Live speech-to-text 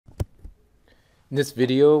In this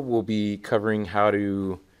video, we'll be covering how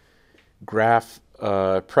to graph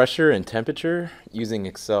pressure and temperature using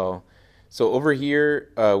Excel. So over here,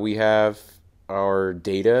 we have our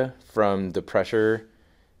data from the pressure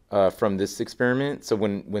from this experiment. So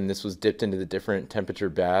when this was dipped into the different temperature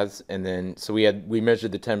baths, and then so we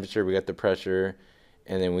measured the temperature, we got the pressure,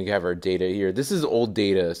 and then we have our data here. This is old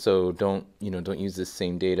data, so don't use this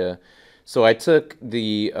same data. So I took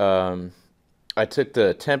the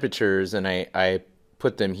temperatures and I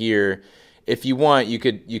put them here. If you want, you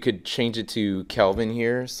could change it to Kelvin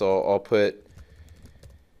here. So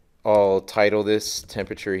I'll title this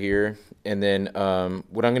temperature here, and then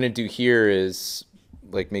what I'm gonna do here is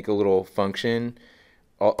like make a little function.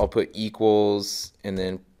 I'll put equals, and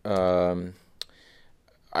then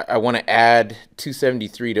I want to add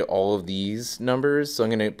 273 to all of these numbers. So I'm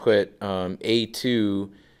gonna put A2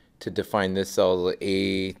 to define this cell,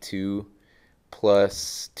 A2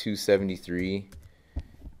 plus 273,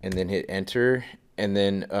 and then hit enter. And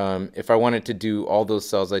then if I wanted to do all those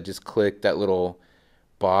cells, I just click that little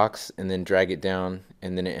box and then drag it down,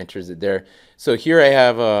 and then it enters it there. So here I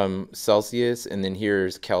have Celsius, and then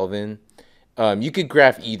here's Kelvin. You could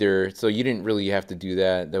graph either, so you didn't really have to do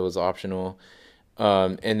that. That was optional.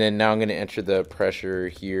 And then now I'm going to enter the pressure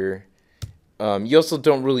here. You also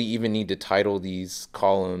don't really even need to title these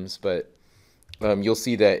columns, but you'll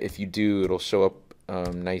see that if you do, it'll show up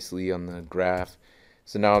nicely on the graph.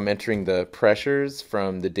 So now I'm entering the pressures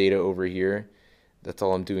from the data over here. That's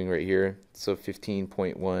all I'm doing right here. So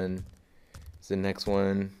 15.1 is the next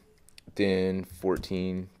one, then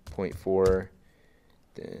 14.4,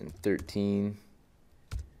 then 13,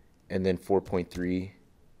 and then 4.3.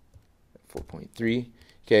 4.3.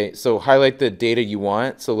 Okay, so highlight the data you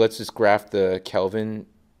want. So let's just graph the Kelvin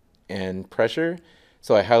and pressure.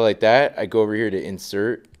 So I highlight that. I go over here to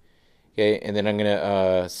insert. Okay, and then I'm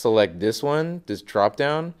gonna select this one, this drop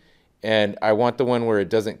down, and I want the one where it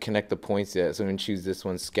doesn't connect the points yet. So I'm gonna choose this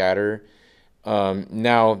one, scatter.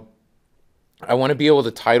 Now I want to be able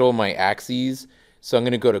to title my axes. So I'm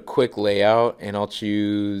gonna go to quick layout, and I'll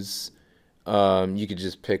choose. You could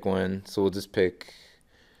just pick one. So we'll just pick.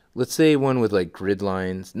 Let's say one with like grid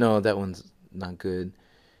lines. No, that one's not good.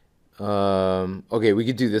 Okay, we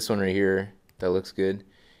could do this one right here. That looks good.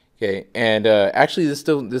 Okay, and actually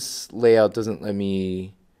this layout doesn't let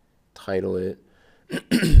me title it.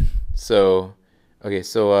 So, okay,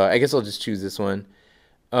 so I guess I'll just choose this one.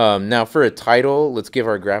 Now for a title, let's give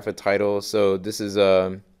our graph a title. So this is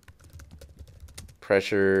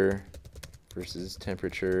pressure versus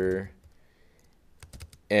temperature,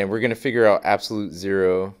 and we're gonna figure out absolute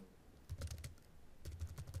zero.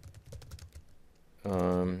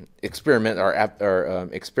 Experimental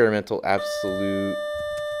absolute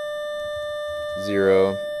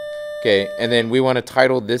zero. Okay, and then we want to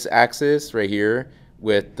title this axis right here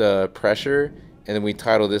with the pressure, and then we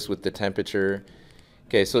title this with the temperature.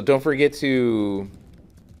 Okay, so don't forget to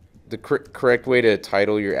the correct way to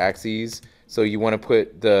title your axes. So you want to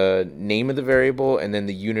put the name of the variable and then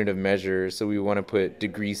the unit of measure. So we want to put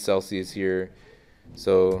degrees Celsius here.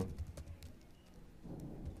 So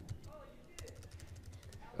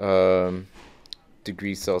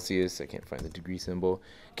degrees Celsius. I can't find the degree symbol.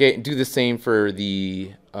 Okay, do the same for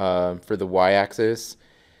the y-axis.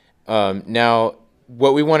 Now,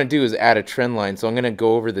 what we want to do is add a trend line. So I'm going to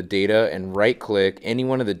go over the data and right-click any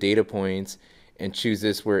one of the data points and choose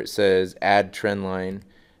this where it says Add Trend Line.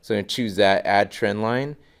 So I'm going to choose that, Add Trend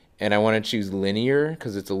Line, and I want to choose linear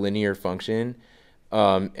because it's a linear function.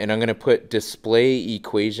 And I'm going to put Display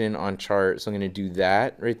Equation on Chart. So I'm going to do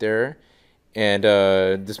that right there. And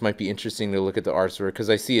this might be interesting to look at the R-square because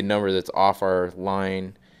I see a number that's off our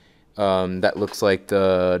line that looks like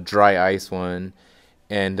the dry ice one.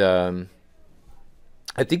 And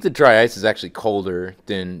I think the dry ice is actually colder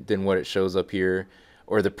than what it shows up here,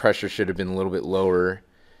 or the pressure should have been a little bit lower,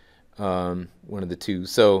 one of the two.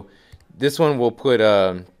 So this one we'll put,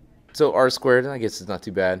 so R squared, I guess it's not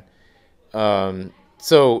too bad.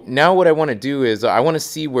 So now what I want to do is I want to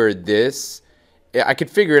see where this, I could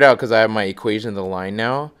figure it out because I have my equation of the line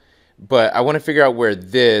now, but I want to figure out where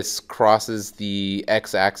this crosses the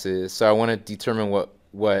x-axis. So I want to determine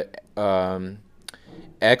what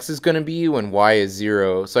x is going to be when y is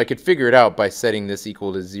 0. So I could figure it out by setting this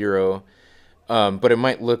equal to 0. But it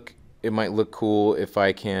might look cool if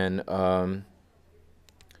I can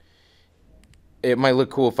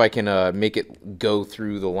make it go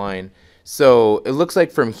through the line. So it looks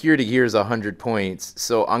like from here to here is 100 points.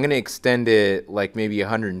 So I'm going to extend it like maybe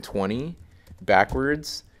 120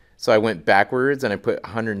 backwards. So I went backwards and I put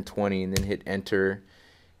 120 and then hit enter.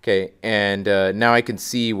 Okay, and now I can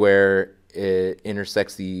see where it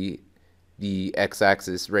intersects the the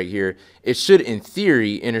x-axis right here. It should, in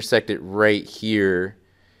theory, intersect it right here.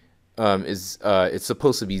 It's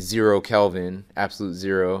supposed to be 0 Kelvin, absolute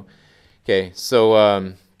 0. Okay,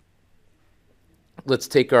 so let's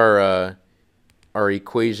take our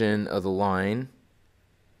equation of the line.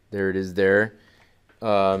 There it is there.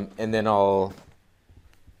 And then I'll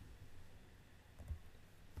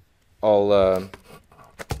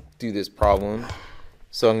do this problem.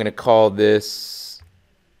 So I'm going to call this.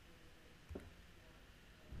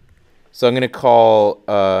 So I'm going to call.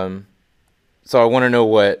 So I want to know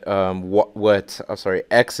what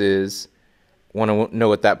x is. Want to know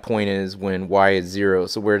what that point is when y is 0.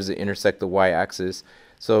 So where does it intersect the y-axis?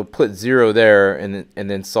 So put 0 there, and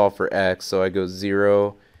then solve for x. So I go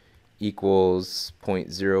 0 equals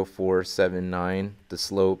 0.0479, the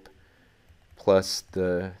slope, plus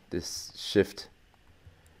this shift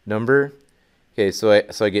number. Okay, so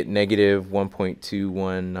I get negative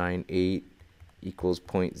 1.2198 equals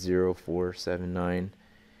 0.0479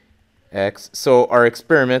 x. So our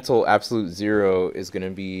experimental absolute 0 is going to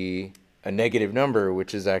be a negative number,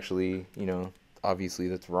 which is actually, obviously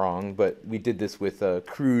that's wrong, but we did this with a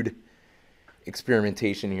crude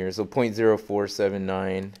experimentation here. So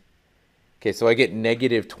 0.0479. Okay, so I get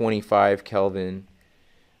negative 25 Kelvin.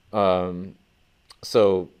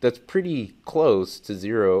 So that's pretty close to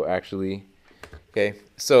 0, actually. Okay,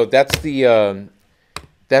 so that's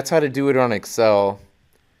how to do it on Excel.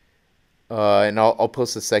 And I'll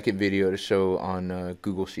post a second video to show on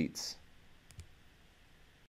Google Sheets.